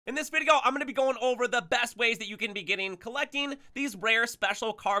In this video, I'm going to be going over the best ways that you can be collecting these rare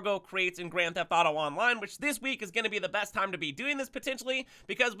special cargo crates in Grand Theft Auto Online, which this week is going to be the best time to be doing this potentially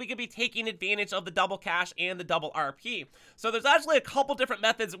because we could be taking advantage of the double cash and the double RP. So there's actually a couple different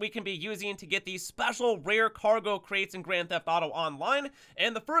methods that we can be using to get these special rare cargo crates in Grand Theft Auto Online.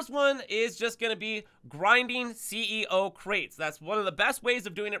 And the first one is just going to be grinding CEO crates. That's one of the best ways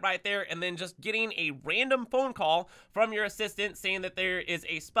of doing it right there. And then just getting a random phone call from your assistant saying that there is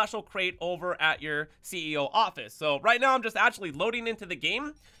a special crate over at your CEO office. So right now I'm just actually loading into the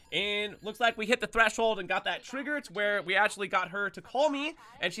game, and looks like we hit the threshold and got that trigger to where we actually got her to call me,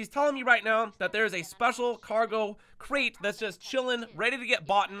 and she's telling me right now that there's a special cargo crate that's just chilling, ready to get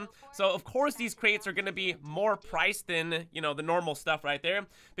bought in. So of course these crates are going to be more priced than, you know, the normal stuff right there,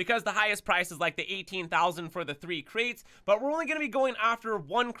 because the highest price is like the 18,000 for the 3 crates, but we're only going to be going after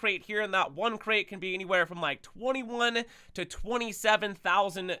one crate here, and that one crate can be anywhere from like $21,000 to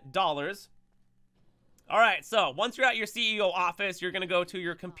 $27,000. Alright, so once you're at your CEO office, you're going to go to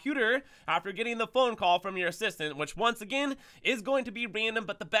your computer after getting the phone call from your assistant, which once again is going to be random,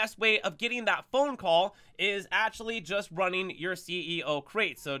 but the best way of getting that phone call is actually just running your CEO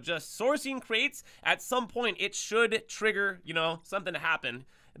crates. So just sourcing crates, at some point it should trigger, you know, something to happen.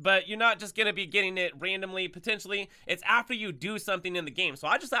 But you're not just going to be getting it randomly, potentially. It's after you do something in the game. So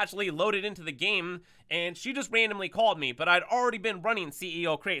I just actually loaded into the game, and she just randomly called me, but I'd already been running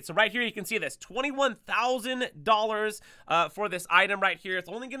CEO crates. So right here you can see this, $21,000 for this item right here. It's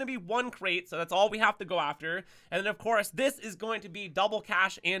only going to be one crate, so that's all we have to go after. And then of course this is going to be double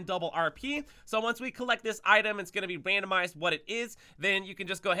cash and double RP. So once we collect this item, it's going to be randomized what it is. Then you can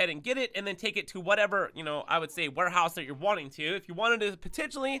just go ahead and get it and then take it to whatever, you know, I would say warehouse that you're wanting to. If you wanted to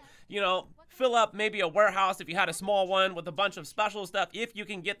potentially, you know, fill up maybe a warehouse, if you had a small one with a bunch of special stuff, if you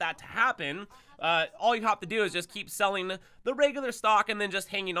can get that to happen, all you have to do is just keep selling the regular stock and then just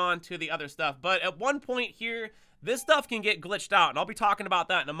hanging on to the other stuff. But at one point here, this stuff can get glitched out, and I'll be talking about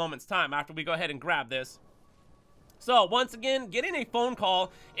that in a moment's time after we go ahead and grab this. So once again, getting a phone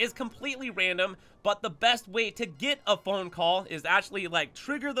call is completely random, but the best way to get a phone call is actually like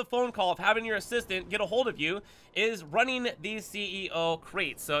trigger the phone call of having your assistant get a hold of you is running these CEO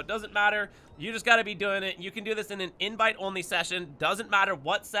crates. So it doesn't matter, you just got to be doing it. You can do this in an invite only session, doesn't matter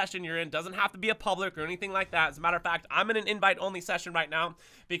what session you're in, doesn't have to be a public or anything like that. As a matter of fact, I'm in an invite only session right now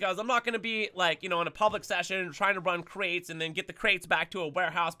because I'm not going to be like, you know, in a public session trying to run crates and then get the crates back to a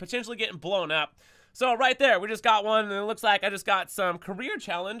warehouse, potentially getting blown up. So right there, we just got one, and it looks like I just got some career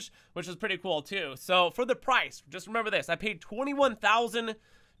challenge, which is pretty cool too. So for the price, just remember this, I paid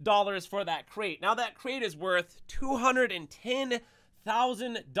 $21,000 for that crate. Now that crate is worth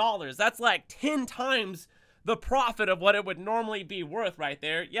 $210,000. That's like 10 times the profit of what it would normally be worth right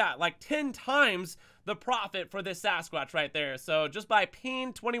there. Yeah, like 10 times the profit for this Sasquatch right there. So just by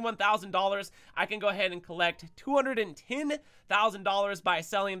paying $21,000, I can go ahead and collect $210,000 by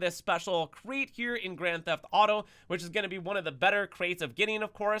selling this special crate here in Grand Theft Auto, which is going to be one of the better crates of getting,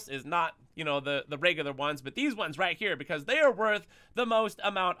 of course, is not, you know, the regular ones, but these ones right here, because they are worth the most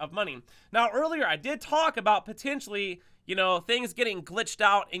amount of money. Now, earlier I did talk about potentially, you know, things getting glitched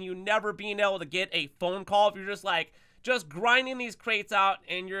out and you never being able to get a phone call if you're just like, just grinding these crates out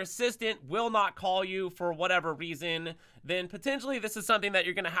and your assistant will not call you for whatever reason, then potentially this is something that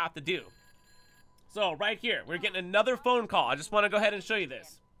you're going to have to do. So right here, we're getting another phone call. I just want to go ahead and show you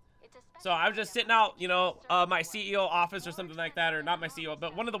this. So I was just sitting out, you know, my CEO office or something like that, or not my CEO,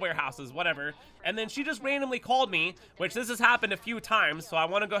 but one of the warehouses, whatever. And then she just randomly called me, which this has happened a few times. So I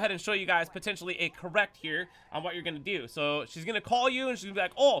want to go ahead and show you guys potentially a correct here on what you're going to do. So she's going to call you and she's going to be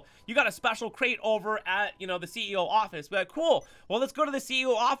like, oh, you got a special crate over at, you know, the CEO office. Be like, cool. Well, let's go to the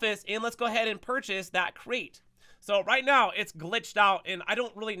CEO office and let's go ahead and purchase that crate. So right now it's glitched out, and I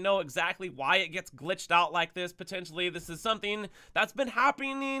don't really know exactly why it gets glitched out like this. Potentially this is something that's been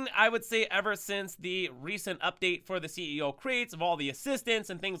happening, I would say, ever since the recent update for the CEO crates of all the assistants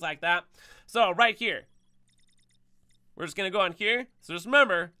and things like that. So right here, we're just gonna go on here. So just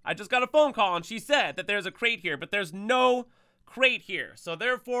remember, I just got a phone call and she said that there's a crate here, but there's no crate here, so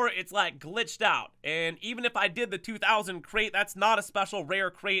therefore it's like glitched out. And even if I did the 2000 crate, that's not a special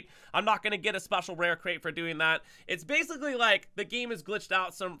rare crate. I'm not going to get a special rare crate for doing that. It's basically like the game is glitched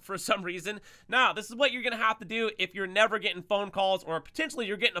out for some reason. Now this is what you're going to have to do if you're never getting phone calls, or potentially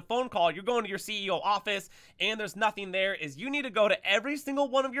you're getting a phone call, you're going to your CEO office and there's nothing there, is you need to go to every single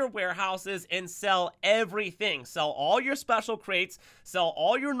one of your warehouses and sell everything. Sell all your special crates, sell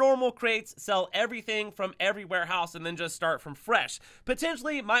all your normal crates, sell everything from every warehouse, and then just start from fresh.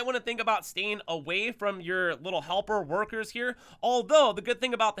 Potentially might want to think about staying away from your little helper workers here, although the good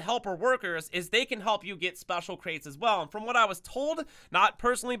thing about the helper workers is they can help you get special crates as well. And from what I was told, not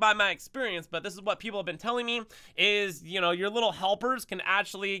personally by my experience, but this is what people have been telling me, is, you know, your little helpers can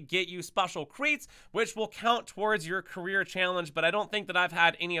actually get you special crates, which will count towards your career challenge. But I don't think that I've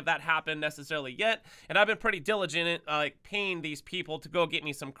had any of that happen necessarily yet, and I've been pretty diligent at like paying these people to go get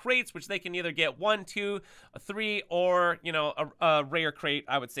me some crates, which they can either get 1, 2, 3, or, you know, a rare crate,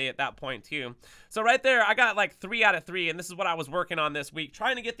 I would say at that point too. So right there, I got like 3 out of 3, and this is what I was working on this week,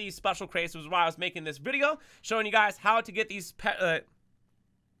 trying to get these special crates. Was why I was making this video, showing you guys how to get these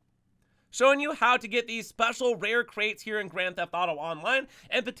showing you how to get these special rare crates here in Grand Theft Auto Online,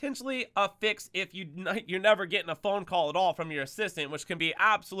 and potentially a fix if you're never getting a phone call at all from your assistant, which can be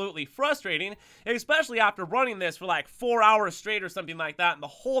absolutely frustrating, especially after running this for like 4 hours straight or something like that, and the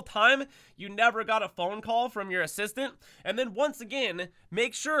whole time you never got a phone call from your assistant. And then once again,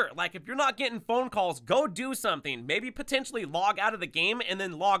 make sure, like, if you're not getting phone calls, go do something. Maybe potentially log out of the game and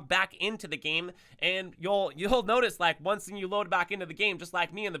then log back into the game, and you'll notice, like, once you load back into the game, just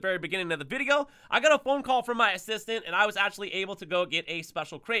like me in the very beginning of the video, I got a phone call from my assistant, and I was actually able to go get a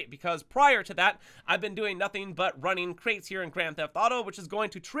special crate, because prior to that, I've been doing nothing but running crates here in Grand Theft Auto, which is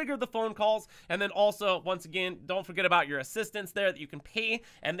going to trigger the phone calls. And then also, once again, don't forget about your assistants there that you can pay,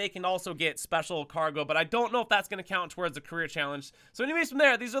 and they can also get special cargo, but I don't know if that's going to count towards a career challenge. So anyways, from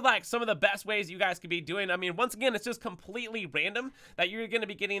there, these are like some of the best ways you guys could be doing. I mean, once again, it's just completely random that you're going to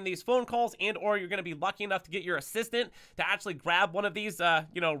be getting these phone calls, and or you're going to be lucky enough to get your assistant to actually grab one of these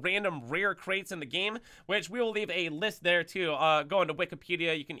you know, random rare crates in the game, which we will leave a list there too. Go into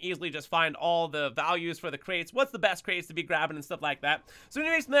Wikipedia, you can easily just find all the values for the crates, what's the best crates to be grabbing and stuff like that. So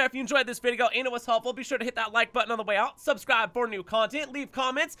anyways, from there, if you enjoyed this video and it was helpful, be sure to hit that like button on the way out, subscribe for new content, leave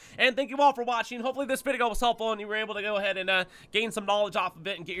comments, and thank you all for watching. Hopefully this video was helpful and you were able to go ahead and gain some knowledge off of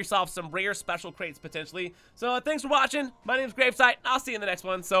it and get yourself some rare special crates potentially. So thanks for watching. My name is GRAVESIGHT. I'll see you in the next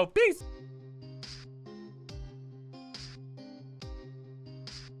one. So peace.